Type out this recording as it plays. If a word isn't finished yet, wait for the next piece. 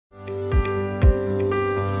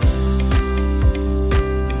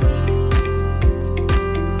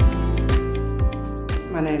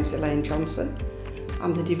Elaine Johnson.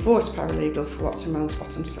 I'm the divorce paralegal for Watson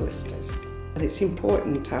Ramsbottom Solicitors. And it's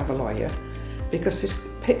important to have a lawyer because there's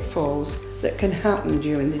pitfalls that can happen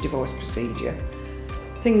during the divorce procedure.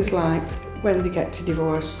 Things like when they get to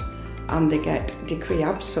divorce and they get decree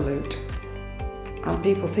absolute and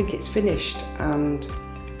people think it's finished and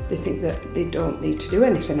they think that they don't need to do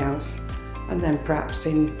anything else, and then perhaps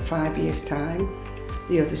in 5 years' time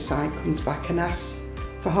the other side comes back and asks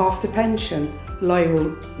for half the pension. The lawyer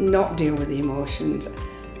will not deal with the emotions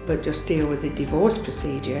but just deal with the divorce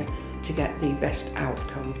procedure to get the best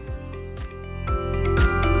outcome.